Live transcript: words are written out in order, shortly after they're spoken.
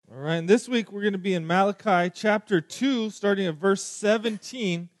right, and this week we're going to be in Malachi chapter 2, starting at verse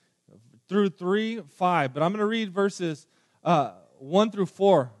 17 through 5. But I'm going to read verses 1 through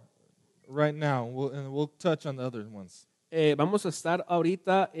 4 right now, and we'll touch on the other ones. Vamos a estar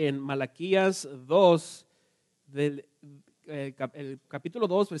ahorita en Malaquías 2, el capítulo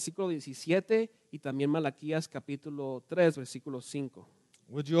 2, versículo 17, y también Malaquías capítulo 3, versículo 5.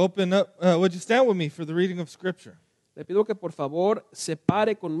 Would you stand with me for the reading of Scripture? Le pido que por favor se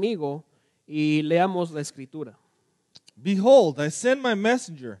pare conmigo y leamos la escritura. Behold, I send my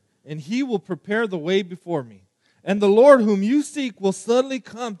messenger, and he will prepare the way before me. And the Lord whom you seek will suddenly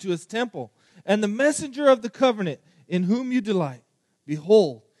come to his temple, and the messenger of the covenant in whom you delight.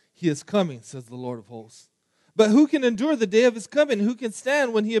 Behold, he is coming, says the Lord of hosts. But who can endure the day of his coming? Who can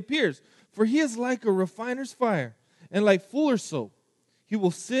stand when he appears? For he is like a refiner's fire, and like fuller's soap. He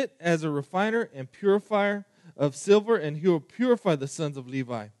will sit as a refiner and purifier of silver, and he will purify the sons of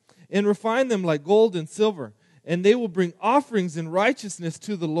Levi, and refine them like gold and silver, and they will bring offerings in righteousness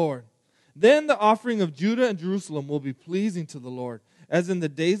to the Lord. Then the offering of Judah and Jerusalem will be pleasing to the Lord, as in the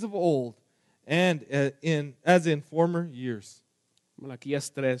days of old, and as in former years.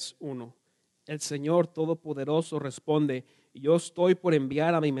 Malaquías 3:1. El Señor Todopoderoso responde: Yo estoy por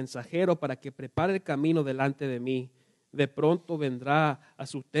enviar a mi mensajero para que prepare el camino delante de mí. De pronto vendrá a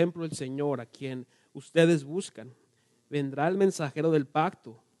su templo el Señor, a quien ustedes buscan. Vendrá el mensajero del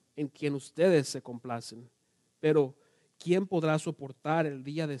pacto, en quien ustedes se complacen. Pero, ¿quién podrá soportar el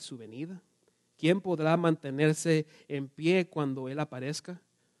día de su venida? ¿Quién podrá mantenerse en pie cuando Él aparezca?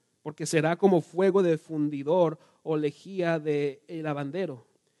 Porque será como fuego de fundidor o lejía de lavandero.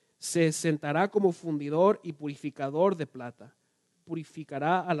 Se sentará como fundidor y purificador de plata.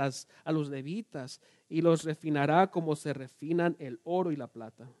 Purificará a los levitas y los refinará como se refinan el oro y la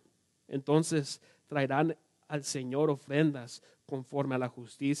plata. Entonces traerán al Señor ofrendas conforme a la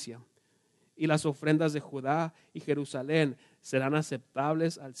justicia. Y las ofrendas de Judá y Jerusalén serán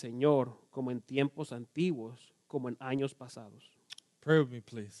aceptables al Señor como en tiempos antiguos, como en años pasados. Pray with me,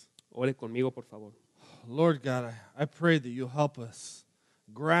 please. Ore conmigo, por favor. Lord God, I pray that you'll help us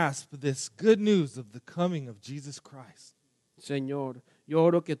grasp this good news of the coming of Jesus Christ. Señor, yo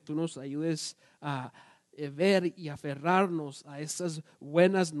oro que tú nos ayudes a ver y aferrarnos a estas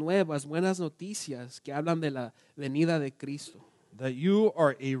buenas nuevas, buenas noticias que hablan de la venida de Cristo. That you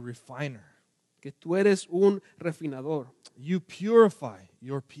are a refiner. Que tú eres un refinador. You purify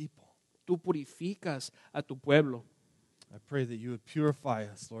your people. Tú purificas a tu pueblo. I pray that you would purify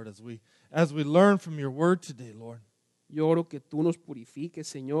us, Lord, as we learn from your word today, Lord. Yo oro que tú nos purifiques,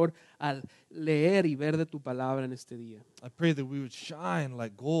 Señor, al leer y ver de tu palabra en este día. I pray that we would shine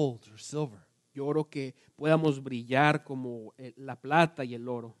like gold or silver. Yo oro que podamos brillar como la plata y el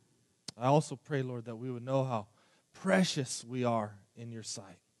oro. I also pray, Lord, that we would know how precious we are in your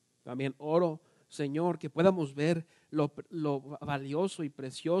sight. También oro, Señor, que podamos ver lo valioso y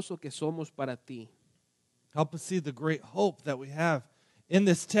precioso que somos para ti. Help us see the great hope that we have in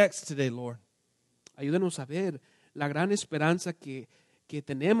this text today, Lord. Ayúdanos a ver la gran esperanza que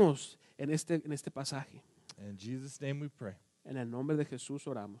tenemos en este pasaje. In Jesus' name we pray. En el nombre de Jesús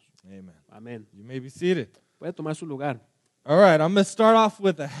oramos. Amen. Amén. You may be seated. Puede tomar su lugar. All right, I'm going to start off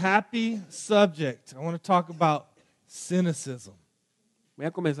with a happy subject. I want to talk about cynicism. Voy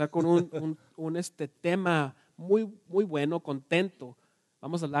a comenzar con un tema muy bueno, contento.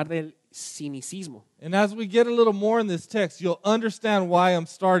 Vamos a hablar del cinicismo. And as we get a little more in this text, you'll understand why I'm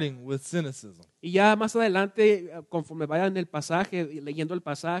starting with cynicism. Y ya más adelante, conforme vayan el pasaje, leyendo el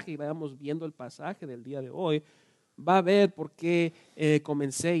pasaje y vayamos viendo el pasaje del día de hoy, va a ver por qué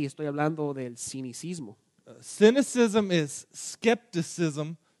comencé y estoy hablando del cinicismo. Cynicism is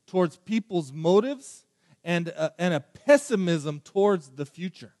skepticism towards people's motives and a pessimism towards the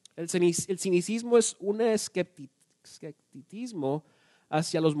future. El cinicismo es un escepticismo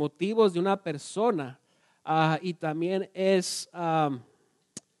hacia los motivos de una persona y también es what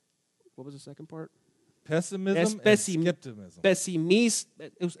was the second part? Pessimism and skepticism. Es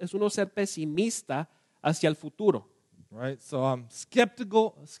uno ser pesimista hacia el futuro. Right? So I'm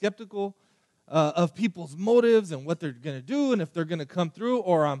skeptical of people's motives and what they're going to do and if they're going to come through,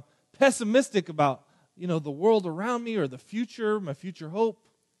 or I'm pessimistic about, the world around me or the future, my future hope.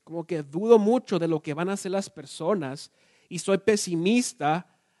 Como que dudo mucho de lo que van a hacer las personas y soy pesimista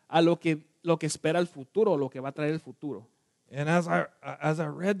a lo que espera el futuro, lo que va a traer el futuro. And as I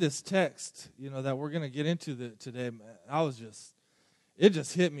read this text, that we're going to get into today, it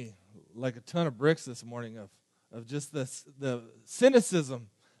just hit me like a ton of bricks this morning of just the cynicism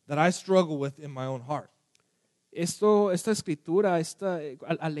that I struggle with in my own heart. Esta escritura,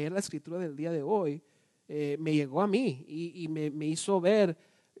 al leer la escritura del día de hoy, me llegó a mí y me hizo ver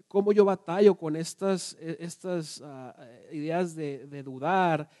cómo yo batallo con estas ideas de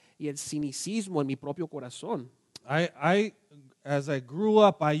dudar y el cinicismo en mi propio corazón. As I grew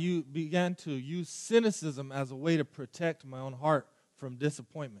up, began to use cynicism as a way to protect my own heart from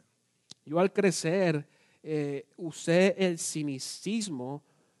disappointment. Yo al crecer usé el cinicismo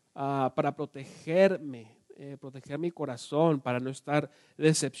para protegerme, proteger mi corazón, para no estar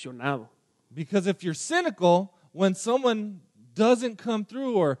decepcionado. Because if you're cynical, when someone doesn't come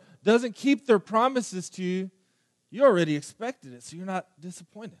through or doesn't keep their promises to you, you already expected it, so you're not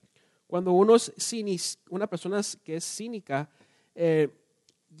disappointed. Cuando una persona que es cínica,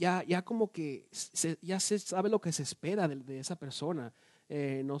 ya como que ya se sabe lo que se espera de esa persona.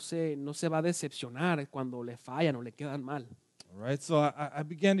 No se va a decepcionar cuando le fallan o le quedan mal. All right, so I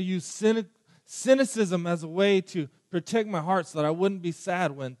began to use cynicism as a way to protect my heart so that I wouldn't be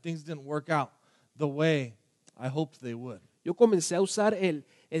sad when things didn't work out the way I hoped they would. Yo comencé a usar el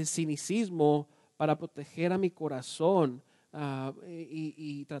cinicismo para proteger a mi corazón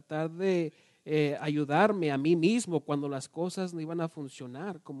y tratar de ayudarme a mí mismo cuando las cosas no iban a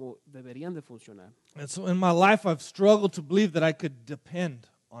funcionar como deberían de funcionar. And so in my life, I've struggled to believe that I could depend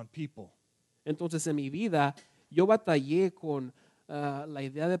on people. Entonces en mi vida yo batallé con la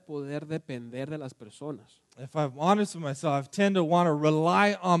idea de poder depender de las personas. If I'm honest with myself, I tend to want to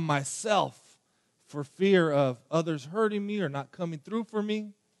rely on myself for fear of others hurting me or not coming through for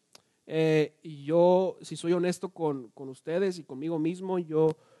me. Yo, si soy honesto con ustedes y conmigo mismo,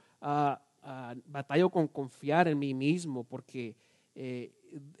 yo batallo con confiar en mí mismo porque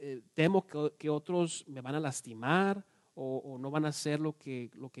temo que otros me van a lastimar o no van a hacer lo que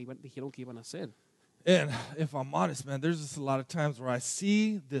dijeron que iban a hacer. And if I'm honest, man, there's just a lot of times where I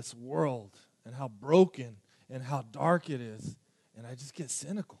see this world and how broken and how dark it is, and I just get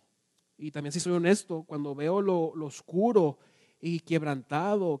cynical. Y también si soy honesto, cuando veo lo oscuro y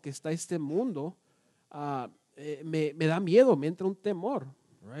quebrantado que está este mundo, me da miedo, me entra un temor.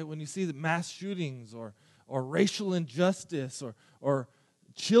 Right? When you see the mass shootings or racial injustice or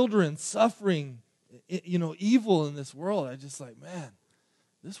children suffering, evil in this world, I just like, man,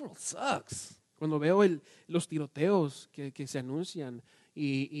 this world sucks. Cuando veo los tiroteos que se anuncian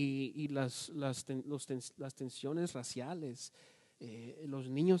y las tensiones raciales, los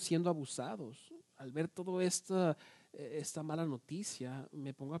niños siendo abusados, al ver toda esta mala noticia,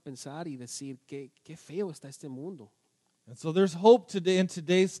 me pongo a pensar y decir qué feo está este mundo. And so there's hope today in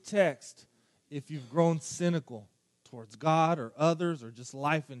today's text if you've grown cynical towards God or others or just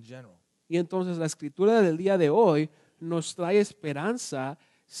life in general. Y entonces la escritura del día de hoy nos trae esperanza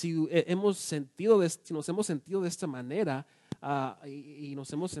si nos hemos sentido de esta manera y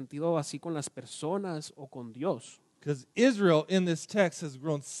nos hemos sentido así con las personas o con Dios. Because Israel in this text has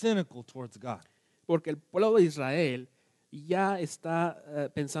grown cynical towards God. Porque el pueblo de Israel ya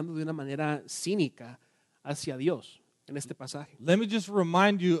está pensando de una manera cínica hacia Dios en este pasaje. Let me just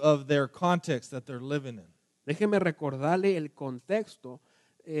remind you of their context that they're living in. Déjeme recordarle el contexto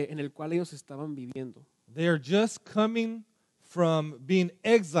en el cual ellos estaban viviendo. They are just coming from being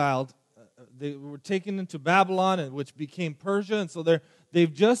exiled. They were taken into Babylon, which became Persia, and so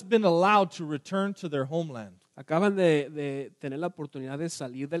they've just been allowed to return to their homeland. Acaban de tener la oportunidad de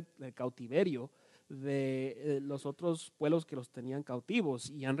salir del cautiverio de los otros pueblos que los tenían cautivos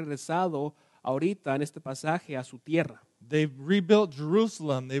y han regresado ahorita en este pasaje a su tierra. They've rebuilt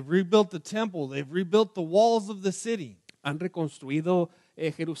Jerusalem, they've rebuilt the temple, they've rebuilt the walls of the city. Han reconstruido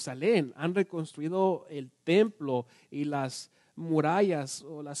Jerusalén, han reconstruido el templo y las murallas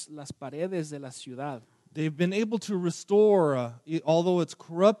o las paredes de la ciudad. They've been able to restore, although it's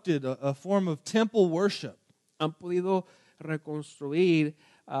corrupted, a form of temple worship. Han podido reconstruir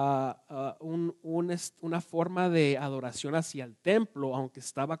una forma de adoración hacia el templo, aunque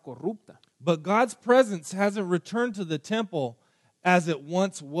estaba corrupta. But God's presence hasn't returned to the temple as it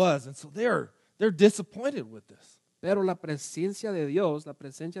once was, and so they're disappointed with this. Pero la presencia de Dios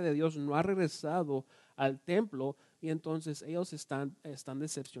no ha regresado al templo y entonces ellos están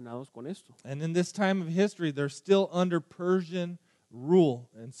decepcionados con esto. And in this time of history, they're still under Persian rule,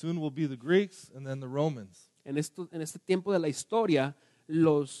 and soon will be the Greeks and then the Romans. En este tiempo de la historia,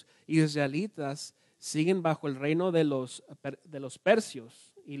 los israelitas siguen bajo el reino de los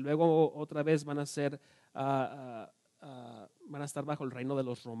persios y luego otra vez van a estar bajo el reino de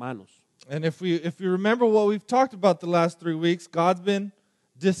los romanos. And if you remember what we've talked about the last 3 weeks, God's been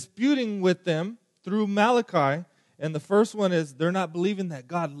disputing with them through Malachi, and the first one is they're not believing that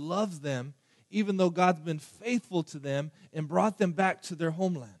God loves them, even though God's been faithful to them and brought them back to their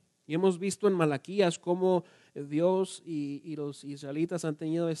homeland. Y hemos visto en Malaquías cómo Dios y los israelitas han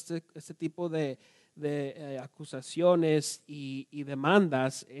tenido este tipo de acusaciones y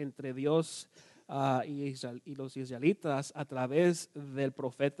demandas entre Dios y los israelitas a través del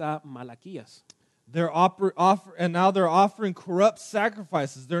profeta Malaquías. And now they're offering corrupt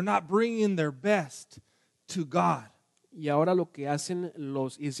sacrifices. They're not bringing their best to God. Y ahora lo que hacen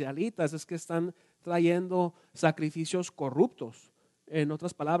los israelitas es que están trayendo sacrificios corruptos. En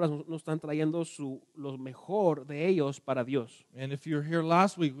otras palabras, no están trayendo lo mejor de ellos para Dios. And if you were here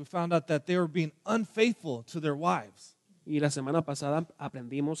last week, we found out that they were being unfaithful to their wives. Y la semana pasada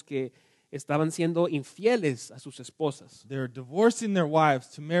aprendimos que estaban siendo infieles a sus esposas. They're divorcing their wives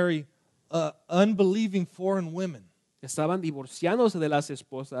to marry unbelieving foreign women. Estaban divorciándose de las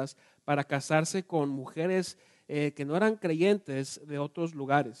esposas para casarse con mujeres que no eran creyentes de otros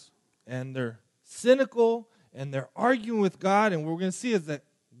lugares. And they're cynical and they're arguing with God, and what we're going to see is that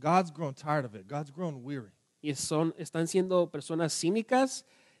God's grown tired of it. God's grown weary. Y están siendo personas cínicas,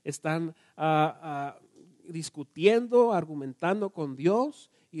 están discutiendo, argumentando con Dios,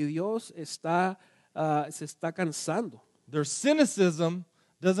 y Dios se está cansando. Their cynicism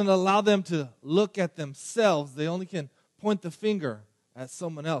doesn't allow them to look at themselves. They only can point the finger at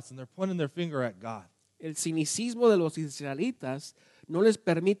someone else, and they're pointing their finger at God. El cinicismo de los israelitas no les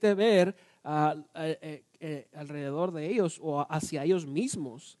permite ver alrededor de ellos o hacia ellos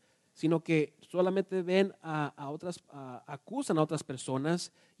mismos, sino que solamente ven acusan a otras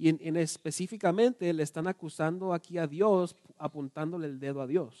personas y específicamente le están acusando aquí a Dios, apuntándole el dedo a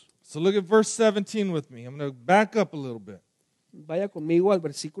Dios. So look at verse 17 with me. I'm going to back up a little bit. Vaya conmigo al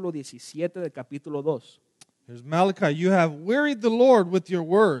versículo 17 del capítulo 2. Here's Malachi. You have wearied the Lord with your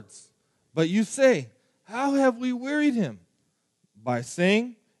words, but you say, how have we wearied him? By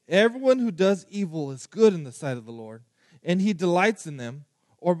saying, everyone who does evil is good in the sight of the Lord, and he delights in them,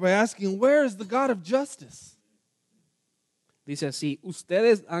 or by asking, where is the God of justice? Dice así,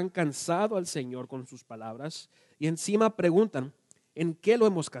 ustedes han cansado al Señor con sus palabras y encima preguntan, ¿en qué lo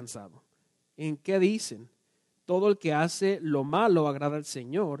hemos cansado? ¿En qué dicen? Todo el que hace lo malo agrada al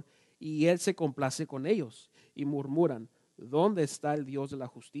Señor y Él se complace con ellos. Y murmuran, ¿dónde está el Dios de la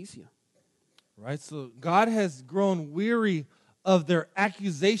justicia? Right, so God has grown weary of their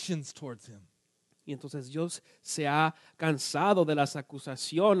accusations towards him. Y entonces Dios se ha cansado de las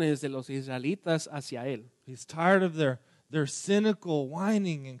acusaciones de los israelitas hacia Él. He's tired of their cynical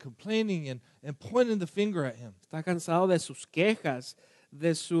whining and complaining and pointing the finger at him. Está cansado de sus quejas,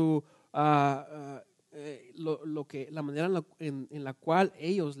 de su la manera en la cual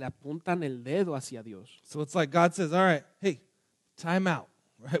ellos le apuntan el dedo hacia Dios. So it's like God says, all right, hey, time out.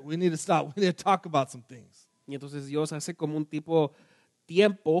 Right? We need to stop. We need to talk about some things. Y entonces Dios hace como un tipo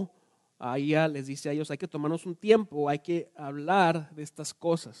tiempo. Ahí les dice a ellos, hay que tomarnos un tiempo, hay que hablar de estas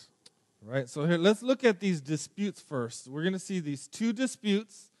cosas. Right. So here, let's look at these disputes first. We're going to see these two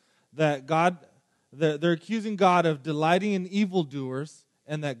disputes that they're accusing God of delighting in evildoers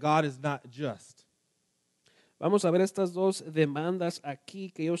and that God is not just. Vamos a ver estas dos demandas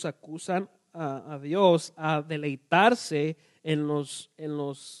aquí que ellos acusan a Dios a deleitarse en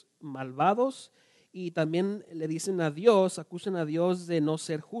los malvados y también le dicen a Dios, acusan a Dios de no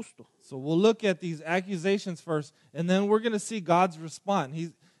ser justo. So we'll look at these accusations first, and then we're going to see God's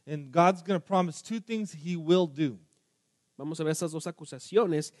response. And God's going to promise two things he will do. Vamos a ver estas dos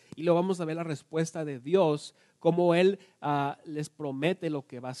acusaciones y luego vamos a ver la respuesta de Dios, cómo Él les promete lo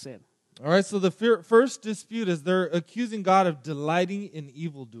que va a hacer. All right, so the first dispute is they're accusing God of delighting in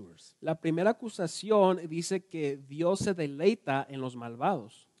evildoers. La primera acusación dice que Dios se deleita en los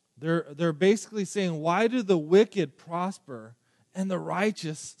malvados. They're basically saying, why do the wicked prosper and the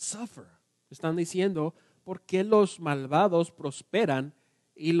righteous suffer? Están diciendo, ¿por qué los malvados prosperan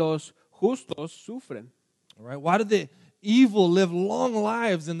y los justos sufren? All right, why do the evil live long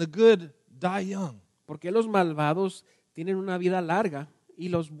lives and the good die young? ¿Por qué los malvados tienen una vida larga y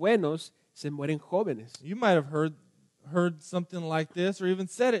los buenos se mueren jóvenes? You might have heard something like this or even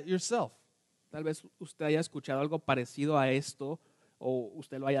said it yourself. Tal vez usted haya escuchado algo parecido a esto o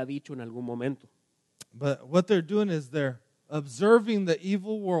usted lo haya dicho en algún momento. But what they're doing is they're observing the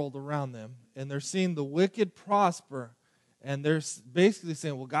evil world around them, and they're seeing the wicked prosper, and they're basically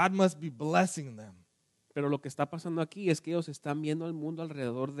saying, well, God must be blessing them. Pero lo que está pasando aquí es que ellos están viendo el mundo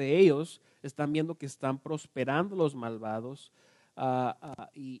alrededor de ellos, están viendo que están prosperando los malvados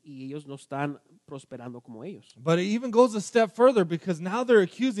y ellos no están prosperando como ellos. But it even goes a step further because now they're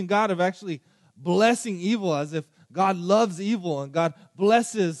accusing God of actually blessing evil as if God loves evil and God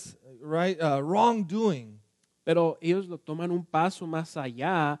blesses wrongdoing. Pero ellos lo toman un paso más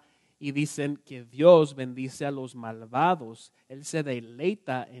allá y dicen que Dios bendice a los malvados. Él se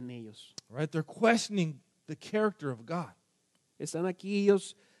deleita en ellos. Right? They're questioning the character of God. Están aquí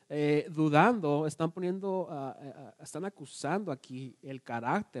ellos dudando, están acusando aquí el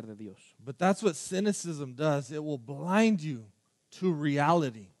carácter de Dios. But that's what cynicism does. It will blind you to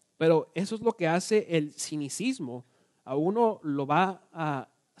reality. Pero eso es lo que hace el cinicismo. A uno lo va a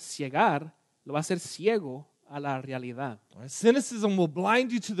ciegar, lo va a hacer ciego a la realidad. Right? Cynicism will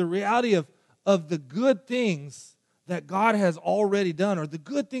blind you to the reality of the good things that God has already done, or the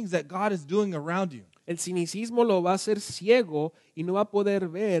good things that God is doing around you. El cinicismo lo va a hacer ciego y no va a poder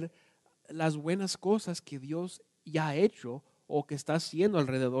ver las buenas cosas que Dios ya ha hecho o que está haciendo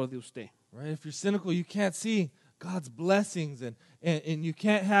alrededor de usted. Right? If you're cynical, you can't see God's blessings and you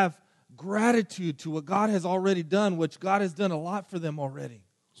can't have gratitude to what God has already done, which God has done a lot for them already.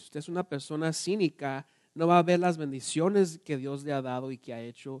 Si usted es una persona cínica, no va a ver las bendiciones que Dios le ha dado y que ha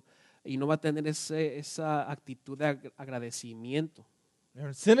hecho y no va a tener esa actitud de agradecimiento.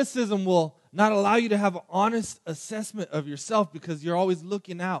 And cynicism will not allow you to have an honest assessment of yourself because you're always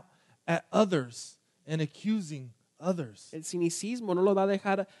looking out at others and accusing others. El cinicismo no lo va a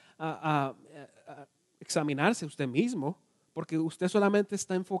dejar a examinarse usted mismo, porque usted solamente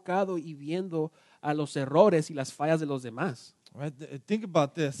está enfocado y viendo a los errores y las fallas de los demás. Right? Think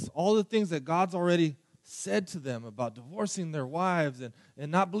about this. All the things that God's already said to them about divorcing their wives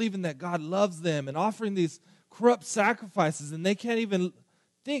and not believing that God loves them and offering these corrupt sacrifices, and they can't even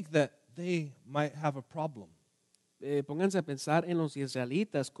think that they might have a problem. Pónganse a pensar en los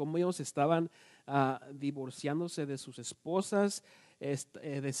israelitas, cómo ellos estaban divorciándose de sus esposas,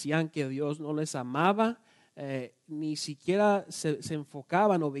 decían que Dios no les amaba, ni siquiera se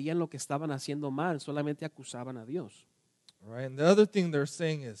enfocaban o veían lo que estaban haciendo mal, solamente acusaban a Dios. Right? And the other thing they're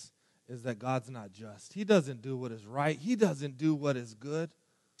saying is that God's not just. He doesn't do what is right. He doesn't do what is good.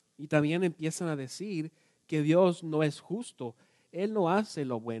 Y también empiezan a decir que Dios no es justo, Él no hace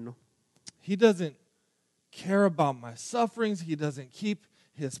lo bueno. He doesn't care about my sufferings. He doesn't keep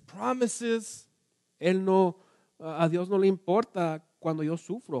his promises. A Dios no le importa cuando yo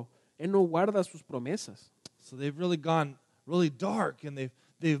sufro, Él no guarda sus promesas. So they've really gone really dark, and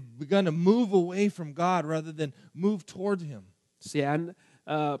they've begun to move away from God rather than move toward him. Se han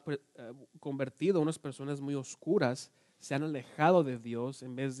convertido en unas personas muy oscuras, se han alejado de Dios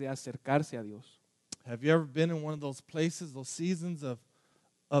en vez de acercarse a Dios. Have you ever been in one of those places, those seasons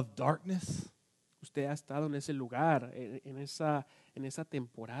of darkness? Usted ha estado en ese lugar, en esa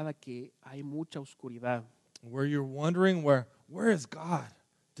temporada que hay mucha oscuridad, Where you're wondering, where is God?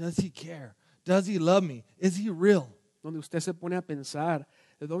 Does he care? Does he love me? Is he real? donde usted se pone a pensar,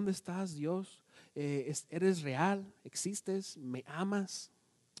 ¿de dónde estás, Dios? ¿Eres real? ¿Existes? ¿Me amas?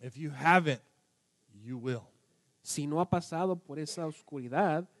 If you haven't, you will. Si no ha pasado por esa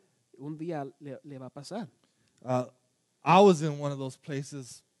oscuridad, un día le va a pasar. I was in one of those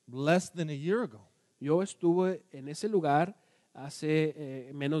places less than a year ago. Yo estuve en ese lugar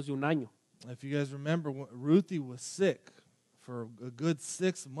hace menos de un año. If you guys remember, Ruthie was sick for a good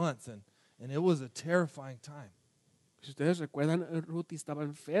 6 months, and it was a terrifying time. Si ustedes recuerdan, Ruthie estaba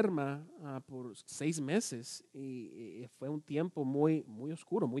enferma por 6 meses y fue un tiempo muy, muy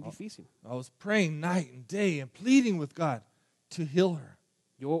oscuro, muy difícil. I was praying night and day and pleading with God to heal her.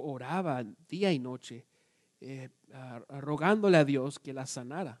 Yo oraba día y noche rogándole a Dios que la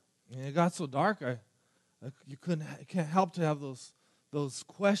sanara. And it got so dark, you can't help to have those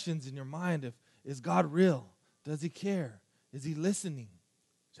questions in your mind. Is God real? Does he care? Is he listening?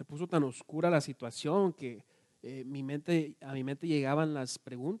 Se puso tan oscura la situación que a mi mente llegaban las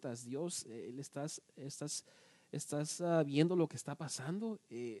preguntas. Dios, ¿estás viendo lo que está pasando?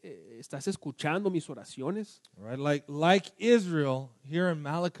 ¿Estás escuchando mis oraciones? Right? Like Israel here in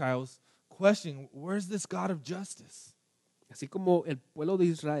Malachi, I was questioning, where's this God of justice? Así como el pueblo de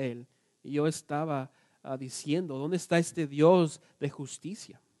Israel, yo estaba diciendo, ¿dónde está este Dios de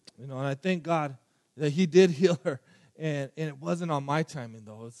justicia? And I thank God that he did heal her, and it wasn't on my timing,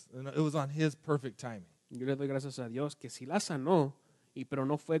 though. It was on his perfect timing. Yo le doy gracias a Dios que sí la sanó, pero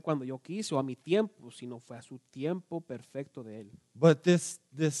no fue cuando yo quise o a mi tiempo, sino fue a su tiempo perfecto de él. But this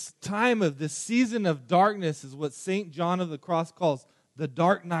time of this season of darkness is what St. John of the Cross calls the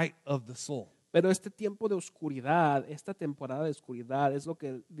dark night of the soul. Pero este tiempo de oscuridad, esta temporada de oscuridad, es lo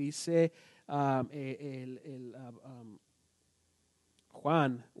que dice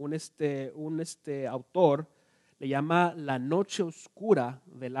Juan, un autor, le llama la noche oscura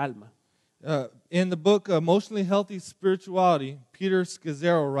del alma. In the book Emotionally Healthy Spirituality, Peter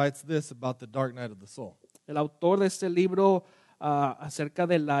Scazzaro writes this about the dark night of the soul. El autor de este libro acerca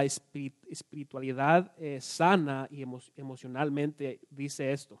de la espiritualidad sana y emocionalmente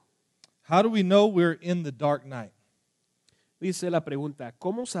dice esto. How do we know we're in the dark night? Dice la pregunta,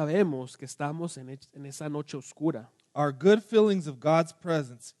 ¿cómo sabemos que estamos en esa noche oscura? our good feelings of God's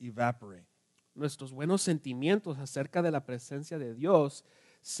presence evaporate. Nuestros buenos sentimientos acerca de la presencia de Dios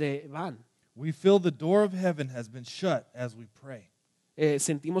se van. We feel the door of heaven has been shut as we pray.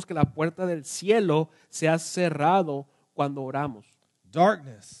 Sentimos que la puerta del cielo se ha cerrado cuando oramos.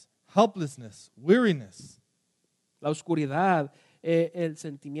 Darkness, helplessness, weariness. La oscuridad, el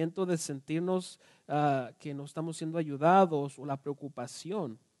sentimiento de sentirnos que no estamos siendo ayudados o la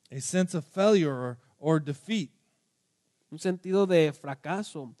preocupación. A sense of failure or defeat. Un sentido de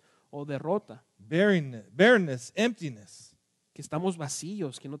fracaso o derrota. Barrenness, emptiness. Que estamos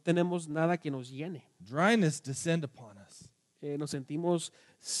vacíos, que no tenemos nada que nos llene. Dryness descend upon us. Nos sentimos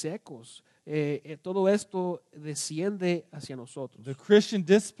secos. Todo esto desciende hacia nosotros. The Christian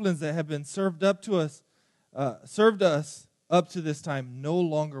disciplines that have been served us up to this time no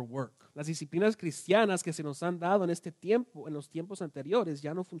longer work. Las disciplinas cristianas que se nos han dado en este tiempo, en los tiempos anteriores,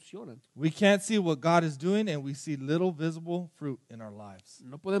 ya no funcionan. We can't see what God is doing, and we see little visible fruit in our lives.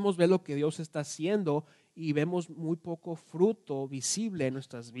 No podemos ver lo que Dios está haciendo y vemos muy poco fruto visible en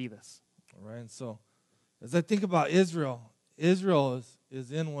nuestras vidas. All right, and so as I think about Israel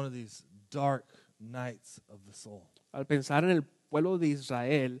is in one of these dark nights of the soul. Al pensar en el pueblo de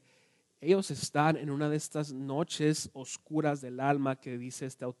Israel, ellos están en una de estas noches oscuras del alma que dice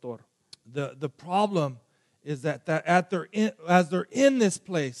este autor. The problem is that as they're in this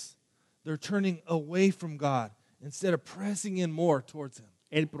place, they're turning away from God instead of pressing in more towards Him.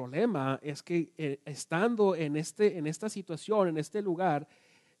 El problema es que estando en esta situación, en este lugar,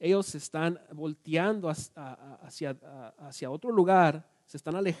 ellos se están volteando hacia otro lugar, se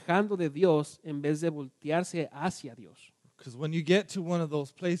están alejando de Dios en vez de voltearse hacia Dios. Because when you get to one of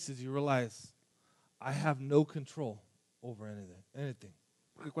those places, you realize, I have no control over anything.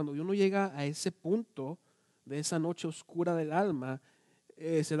 Porque cuando uno llega a ese punto de esa noche oscura del alma,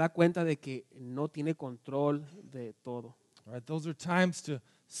 se da cuenta de que no tiene control de todo. All right, those are times to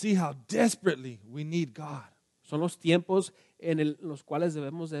see how desperately we need God. Son los tiempos en los cuales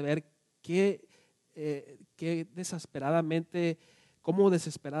debemos de ver cómo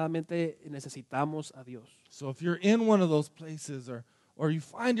desesperadamente necesitamos a Dios. So if you're in one of those places or you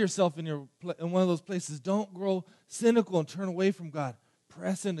find yourself in one of those places, don't grow cynical and turn away from God.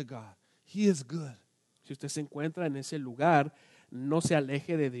 Press into God. He is good. Si usted se encuentra en ese lugar, no se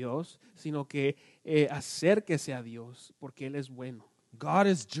aleje de Dios, sino que acérquese a Dios, porque Él es bueno. God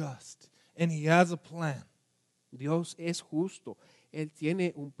is just, and He has a plan. Dios es justo. Él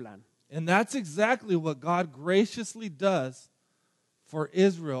tiene un plan. And that's exactly what God graciously does for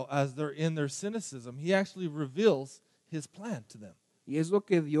Israel as they're in their cynicism. He actually reveals His plan to them. Y es lo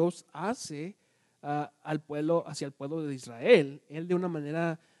que Dios hace hacia el pueblo de Israel. Él de una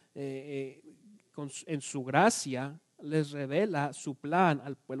manera, en su gracia, les revela su plan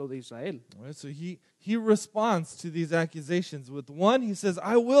al pueblo de Israel. All right, so he responds to these accusations with one. He says,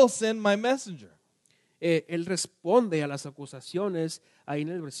 I will send my messenger. Él responde a las acusaciones ahí en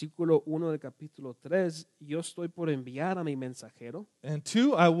el versículo 1 del capítulo 3. Yo estoy por enviar a mi mensajero. And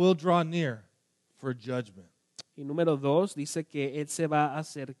two, I will draw near for judgment. Y número 2 dice que él se va a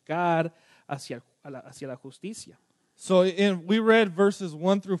acercar hacia la justicia. So we read verses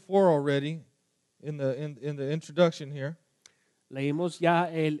 1 through 4 already in the introduction here. Leímos ya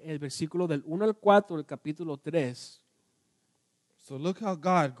el versículo del 1 al 4 del capítulo 3. So look how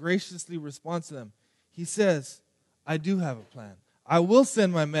God graciously responds to them. He says, I do have a plan. I will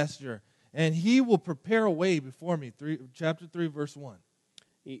send my messenger, and he will prepare a way before me. Chapter 3, verse 1.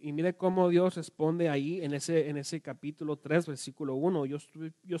 Y mire cómo Dios responde ahí en ese capítulo 3, versículo 1. Yo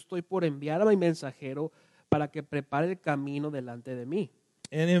estoy por enviar a mi mensajero para que prepare el camino delante de mí.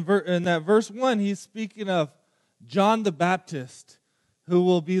 And in that verse 1, he's speaking of John the Baptist, who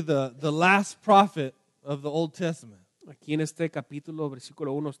will be the last prophet of the Old Testament. Aquí en este capítulo,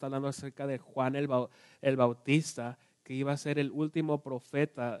 versículo 1, está hablando acerca de Juan el Bautista, que iba a ser el último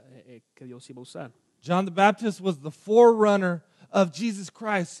profeta que Dios iba a usar. John the Baptist was the forerunner of Jesus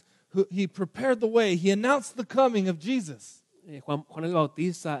Christ. He prepared the way. He announced the coming of Jesus. Juan el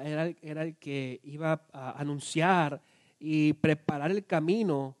Bautista era el que iba a anunciar y preparar el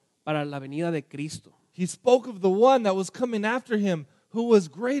camino para la venida de Cristo. He spoke of the one that was coming after him, who was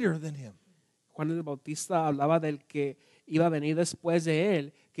greater than him. Juan el Bautista hablaba del que iba a venir después de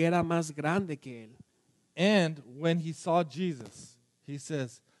él, que era más grande que él. And when he saw Jesus, he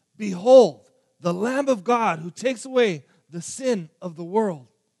says, Behold, the Lamb of God who takes away the sin of the world.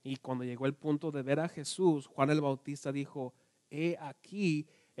 Y cuando llegó el punto de ver a Jesús, Juan el Bautista dijo, he aquí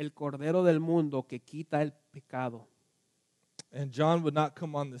el Cordero del mundo que quita el pecado. And John would not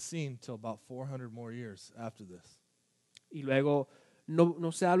come on the scene till about 400 more years after this. Y luego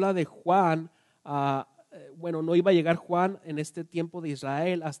no se habla de Juan bueno, no iba a llegar Juan en este tiempo de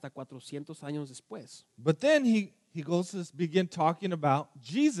Israel hasta 400 años después. But then he goes to begin talking about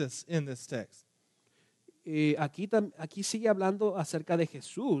Jesus in this text. Aquí sigue hablando acerca de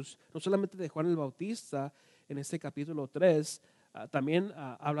Jesús, no solamente de Juan el Bautista, en este capítulo 3, también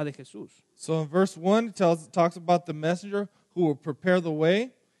habla de Jesús. So in verse 1, it talks about the messenger who will prepare the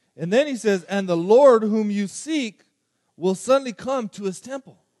way. And then he says, and the Lord whom you seek will suddenly come to his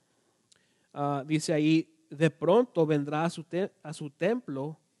temple. Dice ahí, de pronto vendrá a su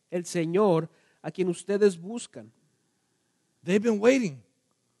templo el Señor a quien ustedes buscan. They've been waiting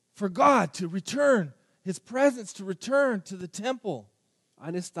for God to return, his presence to return to the temple.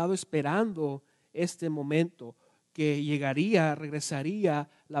 Han estado esperando este momento que regresaría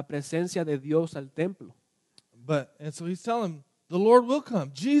la presencia de Dios al templo. And so he's telling them, the Lord will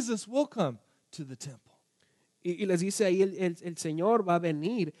come, Jesus will come to the temple. Y les dice ahí, el Señor va a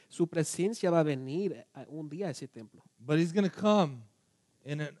venir, su presencia va a venir un día a ese templo. But he's going to come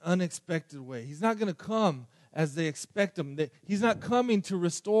in an unexpected way. He's not going to come as they expect him. He's not coming to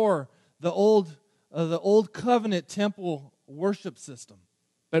restore the old covenant temple worship system.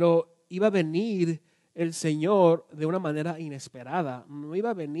 Pero iba a venir el Señor de una manera inesperada. No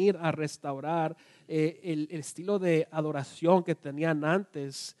iba a venir a restaurar el estilo de adoración que tenían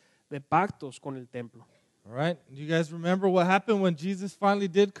antes de pactos con el templo. All right. Do you guys remember what happened when Jesus finally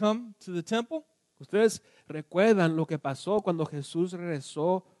did come to the temple? ¿Ustedes recuerdan lo que pasó cuando Jesús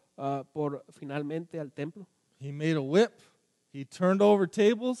regresó finalmente al templo? He made a whip, he turned over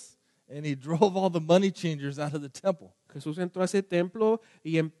tables, and he drove all the money changers out of the temple. Jesús entró a ese templo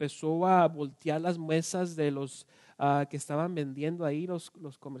y empezó a voltear las mesas de los que estaban vendiendo ahí, los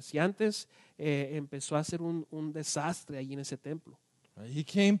comerciantes. Empezó a hacer un desastre allí en ese templo. He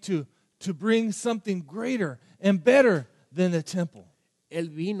came to bring something greater and better than the temple. Él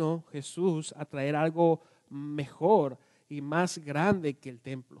vino, Jesús, a traer algo mejor y más grande que el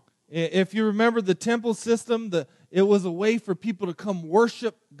templo. If you remember the temple system, it was a way for people to come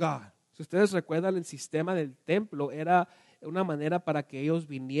worship God. Si ustedes recuerdan, el sistema del templo era una manera para que ellos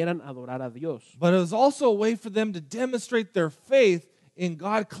vinieran a adorar a Dios. But it was also a way for them to demonstrate their faith in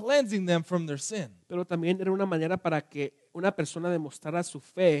God cleansing them from their sin. Pero también era una manera para que una persona demostrara su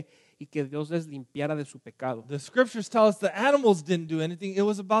fe y que Dios les limpiara de su pecado. The scriptures tell us the animals didn't do anything. It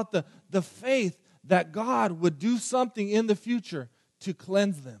was about the faith that God would do something in the future to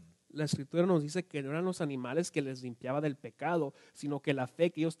cleanse them. La escritura nos dice que no eran los animales que les limpiaba del pecado, sino que la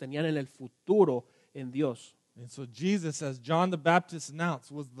fe que ellos tenían en el futuro en Dios. And so Jesus, as John the Baptist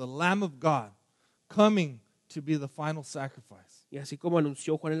announced, was the Lamb of God coming to be the final sacrifice. Y así como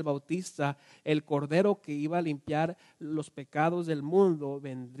anunció Juan el Bautista, el cordero que iba a limpiar los pecados del mundo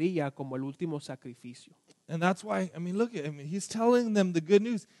vendría como el último sacrificio. And that's why, look at him. He's telling them the good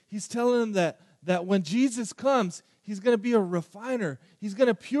news. He's telling them that when Jesus comes, he's going to be a refiner. He's going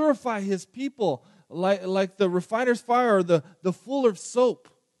to purify his people like the refiner's fire or the fuller's soap.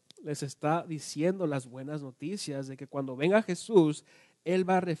 Les está diciendo las buenas noticias de que cuando venga Jesús, Él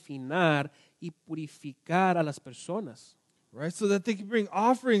va a refinar y purificar a las personas. Right, so that they can bring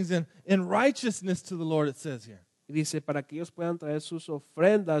offerings and righteousness to the Lord, it says here. Y dice, para que ellos puedan traer sus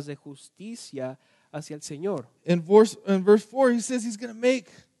ofrendas de justicia hacia el Señor. In verse 4, he says he's going to make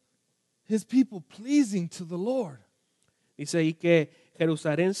his people pleasing to the Lord. Dice ahí que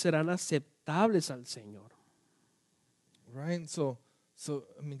Jerusalén serán aceptables al Señor. Right, so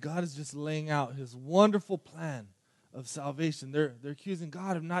God is just laying out his wonderful plan of salvation. They're accusing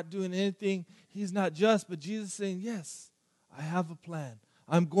God of not doing anything. He's not just, but Jesus is saying, yes, I have a plan.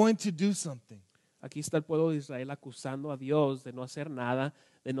 I'm going to do something. Aquí está el pueblo de Israel acusando a Dios de no hacer nada,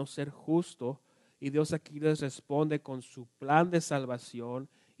 de no ser justo. Y Dios aquí les responde con su plan de salvación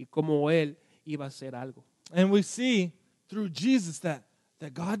y cómo Él iba a hacer algo. And we see through Jesus that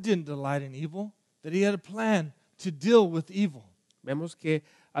God didn't delight in evil, that he had a plan to deal with evil. Vemos que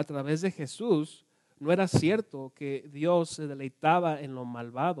a través de Jesús no era cierto que Dios se deleitaba en lo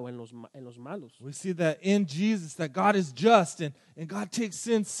malvado, en los malos. We see that in Jesus, that God is just and God takes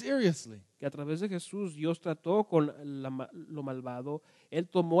sin seriously. Que a través de Jesús Dios trató con lo malvado. Él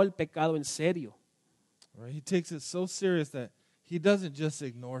tomó el pecado en serio. Right? He takes it so serious that he doesn't just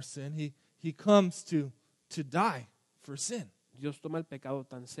ignore sin. He comes to die for sin. Dios toma el pecado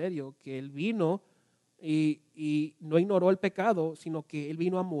tan serio que Él vino y no ignoró el pecado, sino que Él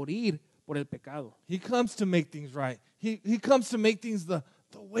vino a morir por el pecado. He comes to make things right. He comes to make things the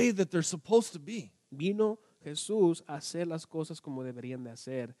way that they're supposed to be. Vino Jesús a hacer las cosas como deberían de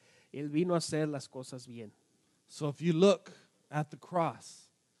hacer. Él vino a hacer las cosas bien. So if you look at the cross,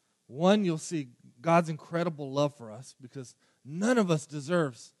 one, you'll see God's incredible love for us because none of us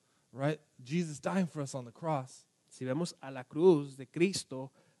deserves right? Jesus dying for us on the cross. Si vemos a la cruz de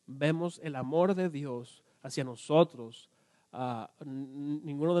Cristo, vemos el amor de Dios hacia nosotros.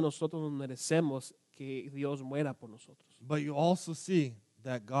 Ninguno de nosotros nos merecemos que Dios muera por nosotros. But you also see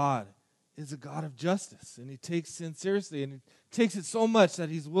that God is a God of justice, and he takes sin seriously, and he takes it so much that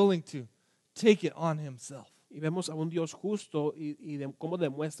he's willing to take it on himself. Y vemos a un Dios justo cómo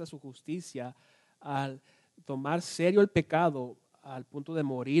demuestra su justicia al tomar serio el pecado al punto de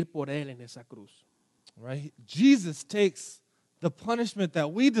morir por él en esa cruz. Right? Jesus takes the punishment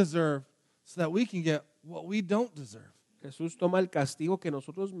that we deserve so that we can get what we don't deserve. Jesús toma el castigo que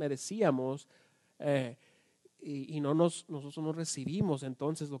nosotros merecíamos y nosotros no recibimos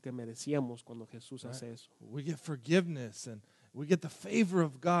entonces lo que merecíamos cuando Jesús hace eso. We get forgiveness and we get the favor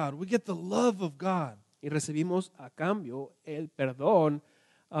of God. We get the love of God. Y recibimos a cambio el perdón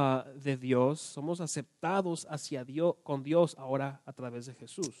de Dios. Somos aceptados hacia Dios, con Dios ahora a través de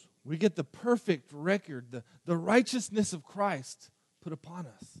Jesús. We get the perfect record, the righteousness of Christ put upon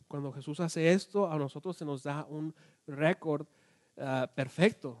us. Cuando Jesús hace esto, a nosotros se nos da un récord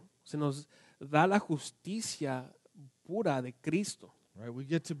perfecto. Se nos da la justicia pura de Cristo. Right? We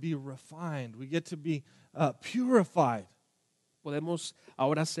get to be refined. We get to be purified. Podemos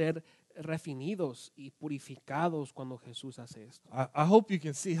ahora ser refinidos y purificados cuando Jesús hace esto. I hope you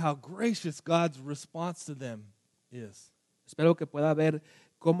can see how gracious God's response to them is. Espero que pueda ver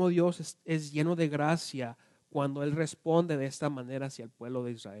cómo Dios es lleno de gracia cuando Él responde de esta manera hacia el pueblo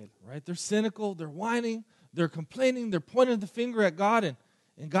de Israel. Right? They're cynical, they're whining, they're complaining, they're pointing the finger at God, and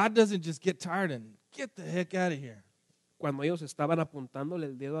God doesn't just get tired and get the heck out of here. Cuando ellos estaban apuntándole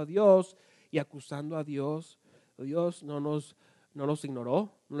el dedo a Dios y acusando a Dios, Dios no los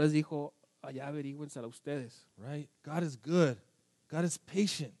ignoró, no les dijo, allá averígüensela ustedes. Right? God is good. God is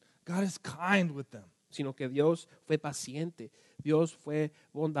patient. God is kind with them. Sino que Dios fue paciente, Dios fue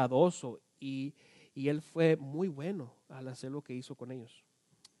bondadoso y Él fue muy bueno al hacer lo que hizo con ellos.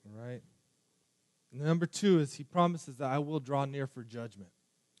 Right? Number 2 is he promises that I will draw near for judgment.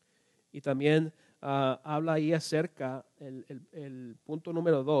 Y también habla ahí acerca, el punto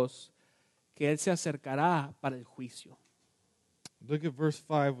número 2, que Él se acercará para el juicio. Look at verse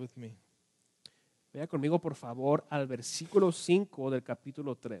 5 with me. Vea conmigo, por favor, al versículo 5 del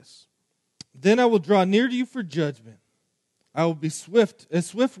capítulo 3. Then I will draw near to you for judgment. I will be a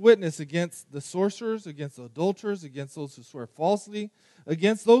swift witness against the sorcerers, against the adulterers, against those who swear falsely,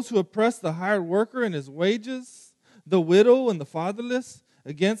 against those who oppress the hired worker and his wages, the widow and the fatherless,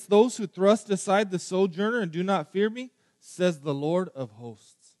 against those who thrust aside the sojourner and do not fear me, says the Lord of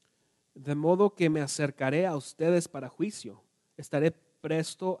hosts. De modo que me acercaré a ustedes para juicio. Estaré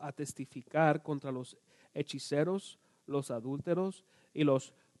presto a testificar contra los hechiceros, los adúlteros y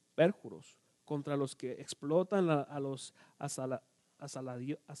los pérjuros, contra los que explotan a los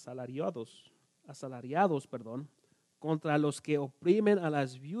asalariados, contra los que oprimen a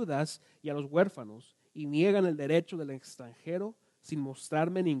las viudas y a los huérfanos y niegan el derecho del extranjero sin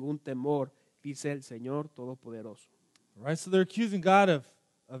mostrarme ningún temor, dice el Señor Todopoderoso. Right, so they're accusing God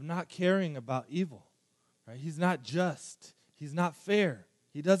of not caring about evil. Right? He's not just. He's not fair.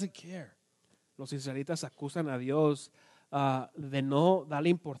 He doesn't care. Los israelitas acusan a Dios de no darle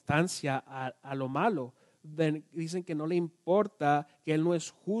importancia a lo malo. Dicen que no le importa, que Él no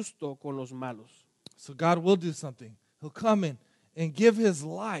es justo con los malos. So God will do something. He'll come in and give his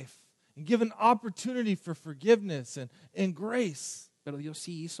life and give an opportunity for forgiveness and grace. Pero Dios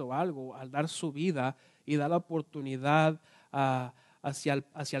sí hizo algo al dar su vida y dar la oportunidad hacia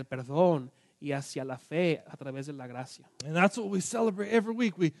el perdón y hacia la fe a través de la gracia. And that's what we celebrate every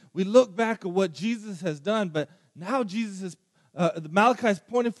week. We look back at what Jesus has done, but now Jesus is, Malachi is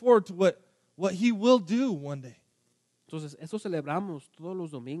pointing forward to what he will do one day. Entonces, esto celebramos todos los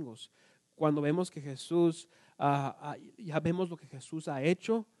domingos. Cuando vemos que Jesús, ya vemos lo que Jesús ha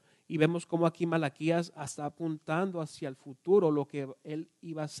hecho y vemos cómo aquí Malaquías está apuntando hacia el futuro, lo que Él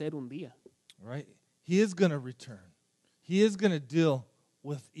iba a hacer un día. Right? He is going to return. He is going to deal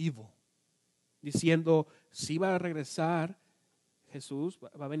with evil. Diciendo, si va a regresar Jesús,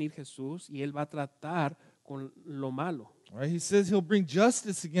 va a venir Jesús y Él va a tratar con lo malo. Right? He says he'll bring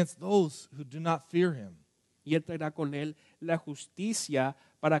justice against those who do not fear him. Y Él traerá con Él la justicia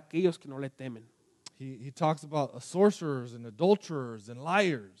para aquellos que no le temen. He talks about sorcerers and adulterers and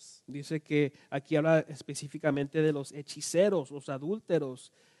liars. Dice que aquí habla específicamente de los hechiceros, los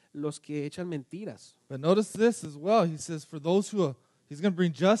adúlteros, los que echan mentiras. But notice this as well. He says he's going to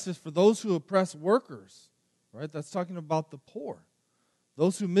bring justice for those who oppress workers. Right? That's talking about the poor.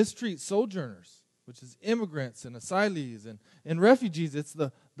 Those who mistreat sojourners. which is immigrants and asylees and refugees. It's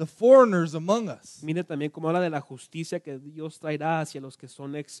the foreigners among us. Mire también cómo habla de la justicia que Dios traerá hacia los que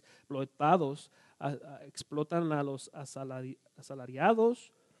son explotados, explotan a los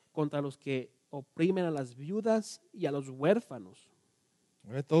asalariados contra los que oprimen a las viudas y a los huérfanos.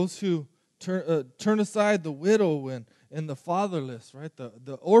 Right? Those who turn aside the widow and the fatherless, right?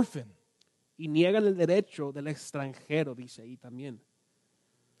 The orphan. Y niegan el derecho del extranjero, dice ahí también.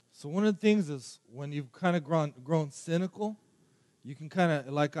 So one of the things is when you've kind of grown cynical, you can kind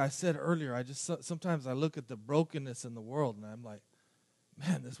of, like I said earlier, sometimes I look at the brokenness in the world and I'm like,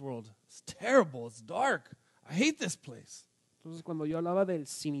 man, this world is terrible. It's dark. I hate this place. Entonces, cuando yo hablaba del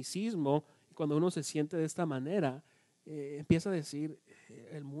cinicismo, cuando uno se siente de esta manera, empieza a decir,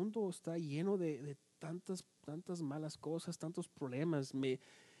 el mundo está lleno de tantas malas cosas, tantos problemas,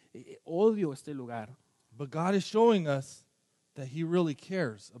 odio este lugar. But God is showing us that He really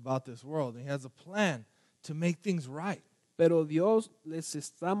cares about this world and He has a plan to make things right. Pero Dios les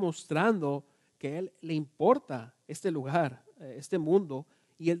está mostrando que Él le importa este lugar, este mundo,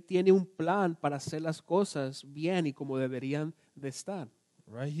 y Él tiene un plan para hacer las cosas bien y como deberían de estar.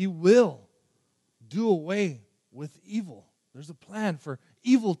 Right? He will do away with evil. There's a plan for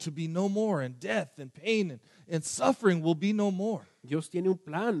evil to be no more, and death and pain and suffering will be no more. Dios tiene un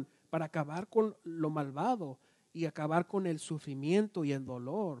plan para acabar con lo malvado y acabar con el sufrimiento y el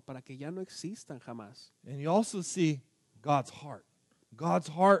dolor para que ya no existan jamás. And you also see God's heart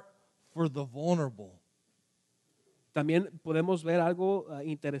for the vulnerable. También podemos ver algo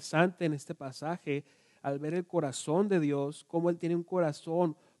interesante en este pasaje al ver el corazón de Dios, cómo Él tiene un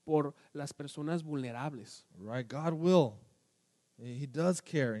corazón por las personas vulnerables. Right? God will. He does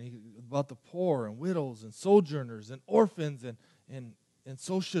care about the poor and widows and sojourners and orphans, and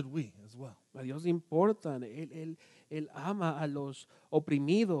so should we as well. A Dios le importan, Él ama a los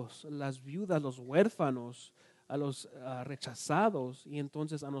oprimidos, las viudas, los huérfanos, a los rechazados, y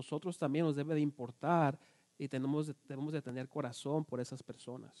entonces a nosotros también nos debe de importar y debemos de tener corazón por esas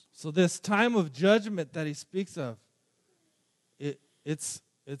personas. So this time of judgment that he speaks of, it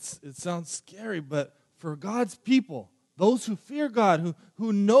sounds scary, but for God's people, those who fear God,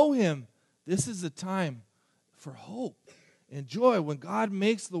 who know Him, this is a time for hope and joy when God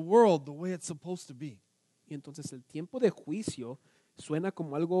makes the world the way it's supposed to be. Y entonces el tiempo de juicio suena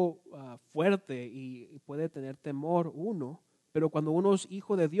como algo fuerte y puede tener temor uno, pero cuando uno es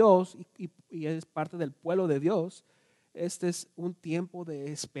hijo de Dios y es parte del pueblo de Dios, este es un tiempo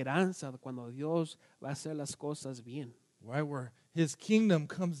de esperanza cuando Dios va a hacer las cosas bien. Right, where His kingdom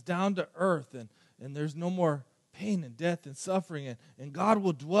comes down to earth and there's no more pain and death and suffering, and God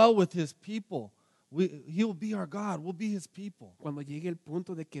will dwell with His people. He will be our God. We'll be His people. Cuando llegue el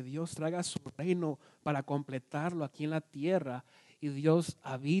punto de que Dios traiga su reino para completarlo aquí en la tierra y Dios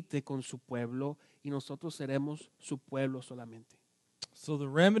habite con su pueblo y nosotros seremos su pueblo solamente. So the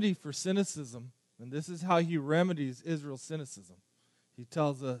remedy for cynicism, and this is how He remedies Israel's cynicism. He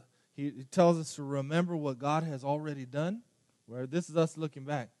tells us to remember what God has already done, where this is us looking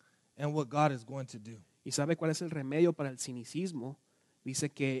back, and what God is going to do. ¿Y sabe cuál es el remedio para el cinicismo? Dice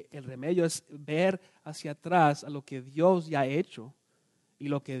que el remedio es ver hacia atrás a lo que Dios ya ha hecho y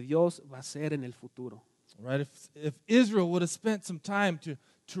lo que Dios va a hacer en el futuro. Right? If Israel would have spent some time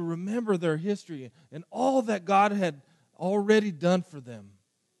to remember their history and all that God had already done for them,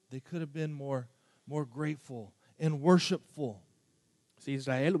 they could have been more grateful and worshipful. Si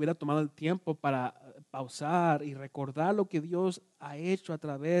Israel hubiera tomado el tiempo para pausar y recordar lo que Dios ha hecho a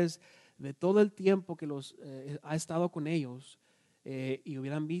través de todo el tiempo que ha estado con ellos, y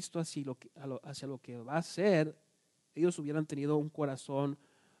hubieran visto hacia lo que va a ser, ellos hubieran tenido un corazón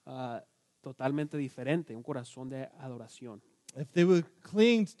totalmente diferente, un corazón de adoración. If they would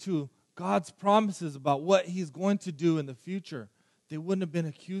cling to God's promises about what He's going to do in the future, they wouldn't have been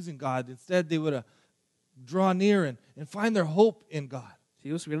accusing God. Instead, they would have drawn near and find their hope in God. Si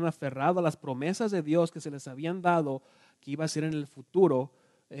ellos hubieran aferrado a las promesas de Dios que se les habían dado, que iba a ser en el futuro,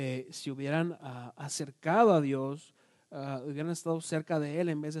 si hubieran acercado a Dios, hubieran estado cerca de Él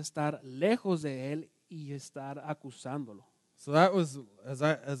en vez de estar lejos de Él y estar acusándolo. So that was, as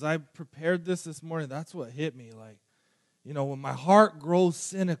I prepared this morning, that's what hit me. Like, you know, when my heart grows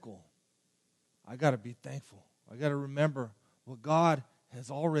cynical, I got to be thankful. I got to remember what God has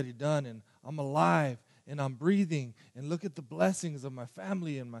already done, and I'm alive, and I'm breathing, and look at the blessings of my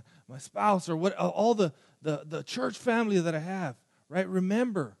family and my spouse, or what all the church family that I have, right?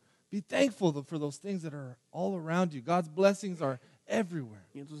 Remember, be thankful for those things that are all around you. God's blessings are everywhere.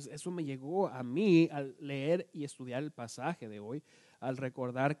 Y entonces eso me llegó a mí al leer y estudiar el pasaje de hoy, al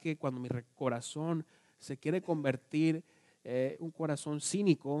recordar que cuando mi corazón se quiere convertir un corazón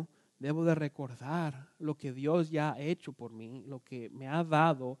cínico, debo de recordar lo que Dios ya ha hecho por mí, lo que me ha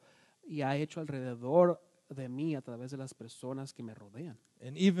dado y ha hecho alrededor de mí a través de las personas que me rodean.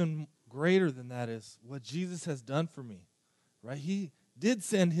 And even greater than that is what Jesus has done for me, right? He did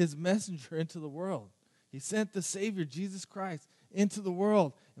send his messenger into the world. He sent the Savior, Jesus Christ, into the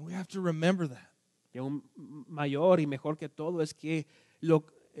world, and we have to remember that. Y aún mayor y mejor que todo es que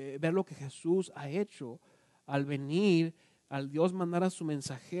ver lo que Jesús ha hecho al venir, al Dios mandar a su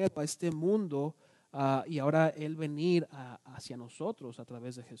mensajero a este mundo y ahora Él venir hacia nosotros a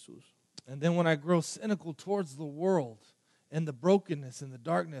través de Jesús. And then when I grow cynical towards the world and the brokenness and the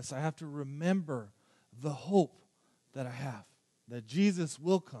darkness, I have to remember the hope that I have, that Jesus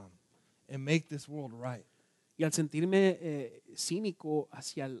will come and make this world right. Y al sentirme cínico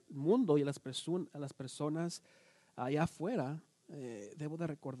hacia el mundo y a las personas allá afuera, debo de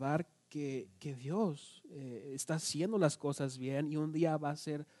recordar que Dios está haciendo las cosas bien y un día va a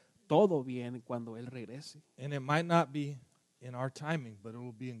ser todo bien cuando Él regrese. And it might not be in our timing, but it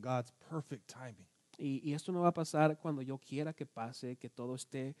will be in God's perfect timing. Y esto no va a pasar cuando yo quiera que pase, que todo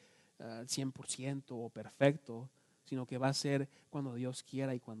esté 100% o perfecto, sino que va a ser cuando Dios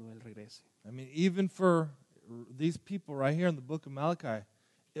quiera y cuando Él regrese. I mean, even for these people right here in the book of Malachi,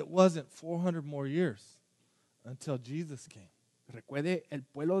 it wasn't 400 more years until Jesus came. Recuerde, el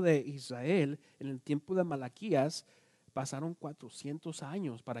pueblo de Israel en el tiempo de Malaquías pasaron 400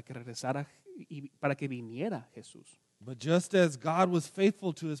 años para que regresara y para que viniera Jesús. But just as God was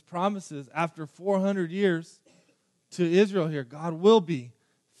faithful to his promises after 400 years to Israel here, God will be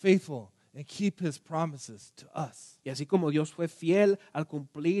faithful and keep his promises to us. Y así como Dios fue fiel al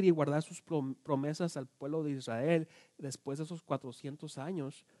cumplir y guardar sus promesas al pueblo de Israel, después de esos 400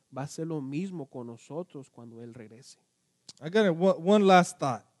 años, va a ser lo mismo con nosotros cuando Él regrese. I got one last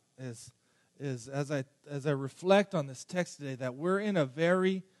thought is as I reflect on this text today, that we're in a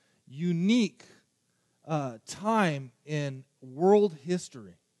very unique time in world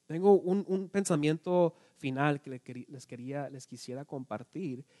history. Tengo un pensamiento final que les quisiera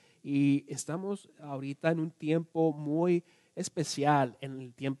compartir, y estamos ahorita en un tiempo muy especial, en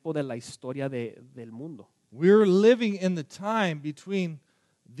el tiempo de la historia del mundo. We're living in the time between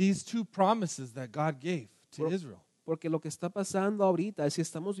these two promises that God gave to Israel. Porque lo que está pasando ahorita es que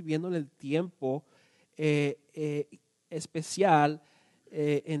estamos viviendo en el tiempo especial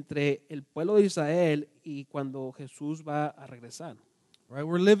entre el pueblo de Israel y cuando Jesús va a regresar. Right?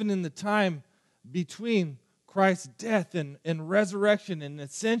 We're living in the time between Christ's death and resurrection and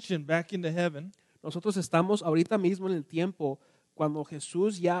ascension back into heaven. Nosotros estamos ahorita mismo en el tiempo cuando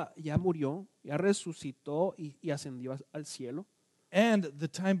Jesús ya murió, ya resucitó y ascendió al cielo. And the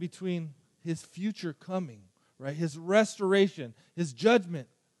time between his future coming, right? His restoration, his judgment.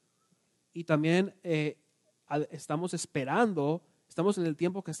 Y también estamos en el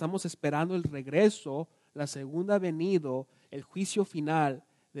tiempo que estamos esperando el regreso, la segunda venida, el juicio final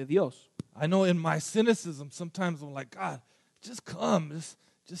de Dios. I know in my cynicism, sometimes I'm like, God, just come,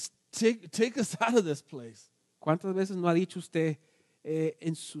 just take us out of this place. ¿Cuántas veces no ha dicho usted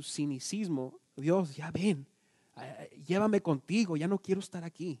en su cinicismo, Dios, ya ven, llévame contigo, ya no quiero estar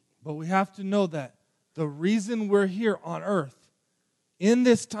aquí? But we have to know that the reason we're here on earth in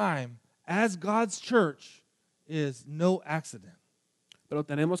this time as God's church is no accident. Pero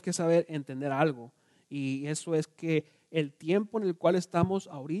tenemos que saber entender algo, y eso es que el tiempo en el cual estamos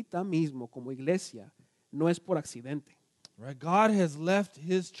ahorita mismo como iglesia no es por accidente. Right? God has left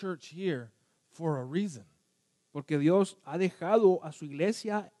his church here for a reason. Porque Dios ha dejado a su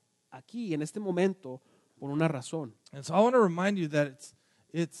iglesia aquí en este momento por una razón. And so I want to remind you that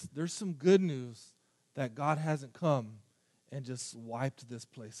there's some good news that God hasn't come and just wiped this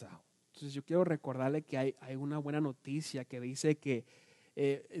place out. Entonces yo quiero recordarle que hay una buena noticia que dice que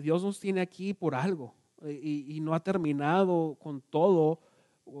Dios nos tiene aquí por algo y no ha terminado con todo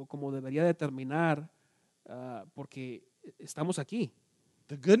como debería de terminar porque estamos aquí.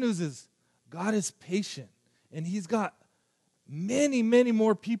 The good news is God is patient and he's got many, many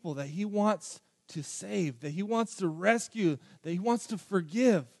more people that he wants to save, that he wants to rescue, that he wants to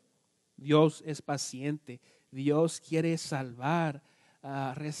forgive. Dios es paciente. Dios quiere salvar,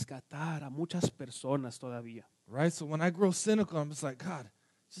 rescatar a muchas personas todavía. Right? So when I grow cynical, I'm just like, God,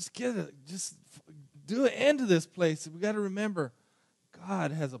 just do an end to this place. We got to remember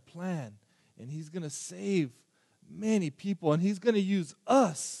God has a plan and he's going to save many people and he's going to use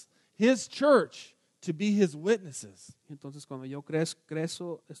us, his church, to be his witnesses. Entonces cuando yo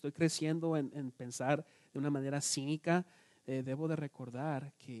estoy creciendo en pensar de una manera cínica, debo de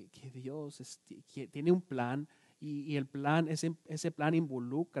recordar que Dios que tiene un plan y el plan, ese plan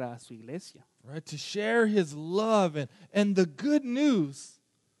involucra a su iglesia. Right? To share his love and the good news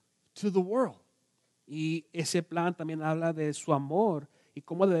to the world. Y ese plan también habla de su amor y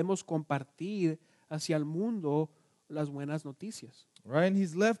cómo debemos compartir hacia el mundo las buenas noticias. Right? And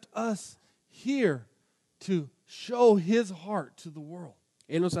he's left us here to show his heart to the world.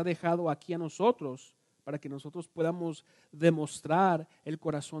 Él nos ha dejado aquí a nosotros para que nosotros podamos demostrar el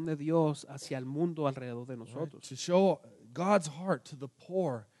corazón de Dios hacia el mundo alrededor de Right? nosotros. To show God's heart to the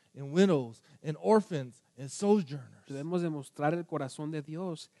poor and widows and orphans and sojourners. Debemos demostrar el corazón de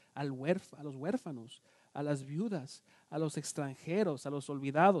Dios a los huérfanos, a las viudas, a los extranjeros, a los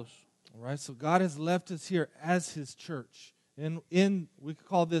olvidados. All right? So God has left us here as his church. In we could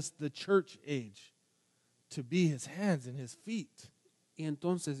call this the church age, to be his hands and his feet. Y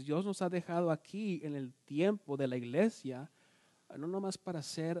entonces Dios nos ha dejado aquí en el tiempo de la iglesia, no nomás para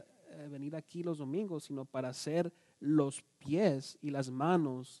venir aquí los domingos, sino para ser los pies y las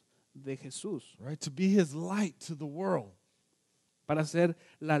manos de Jesús, Right? To be his light to the world. para ser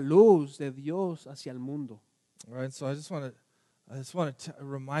la luz de Dios hacia el mundo. All right? So I just want to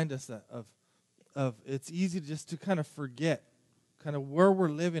remind us that of it's easy just to kind of forget kind of where we're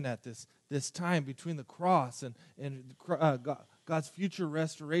living at this time between the cross and God's future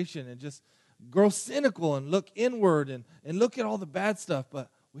restoration, and just grow cynical and look inward and look at all the bad stuff. But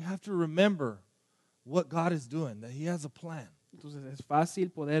we have to remember what God is doing, that he has a plan. Entonces es fácil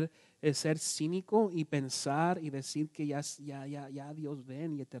poder ser cínico y pensar y decir que ya Dios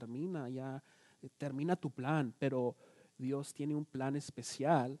ven y termina tu plan, pero Dios tiene un plan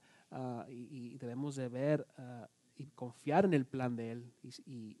especial y debemos de ver y confiar en el plan de Él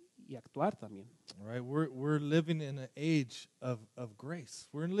y actuar también. All right? We're living in an age of grace.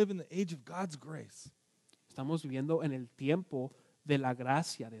 We're living in the age of God's grace. Estamos viviendo en el tiempo de la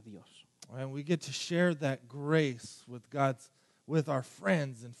gracia de Dios. All right? And we get to share that grace with our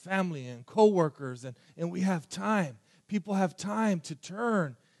friends and family and coworkers, and we have time. People have time to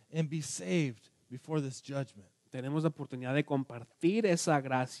turn and be saved before this judgment. Tenemos la oportunidad de compartir esa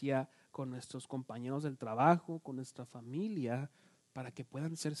gracia con nuestros compañeros del trabajo, con nuestra familia, para que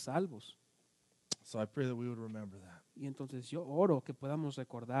puedan ser salvos. So I pray that we would remember that. Y entonces yo oro que podamos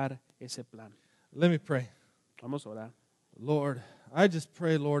recordar ese plan. Let me pray. Vamos a orar. Lord, I just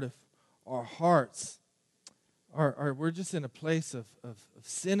pray, Lord, if our hearts we're just in a place of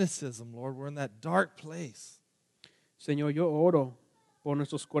cynicism, Lord. We're in that dark place. Señor, yo oro por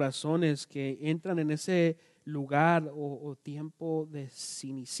nuestros corazones que entran en ese lugar o tiempo de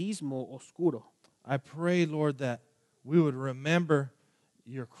cinicismo oscuro. I pray, Lord, that we would remember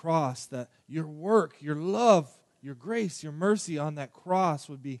your cross, that your work, your love, your grace, your mercy on that cross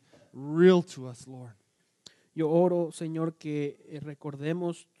would be real to us, Lord. Yo oro, Señor, que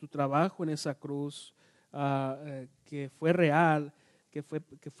recordemos tu trabajo en esa cruz, que fue real, que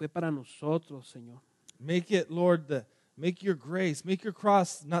fue para nosotros, Señor. Make it, Lord, make your grace, make your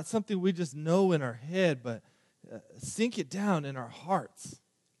cross not something we just know in our head, but sink it down in our hearts.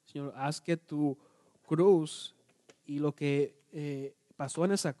 Señor, haz que tu cruz y lo que pasó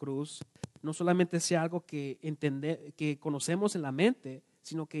en esa cruz no solamente sea algo que conocemos en la mente,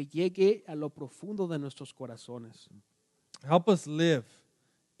 sino que llegue a lo profundo de nuestros corazones. Help us live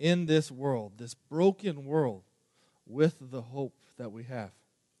in this world, this broken world, with the hope that we have.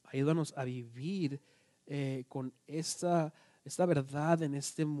 Ayúdanos a vivir con esta verdad en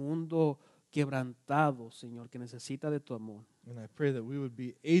este mundo quebrantado, Señor, que necesita de tu amor. And I pray that we would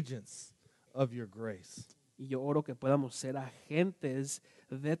be agents of your grace. Y yo oro que podamos ser agentes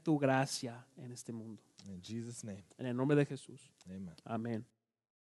de tu gracia en este mundo. In Jesus' name, En el nombre de Jesús. amen. Amén.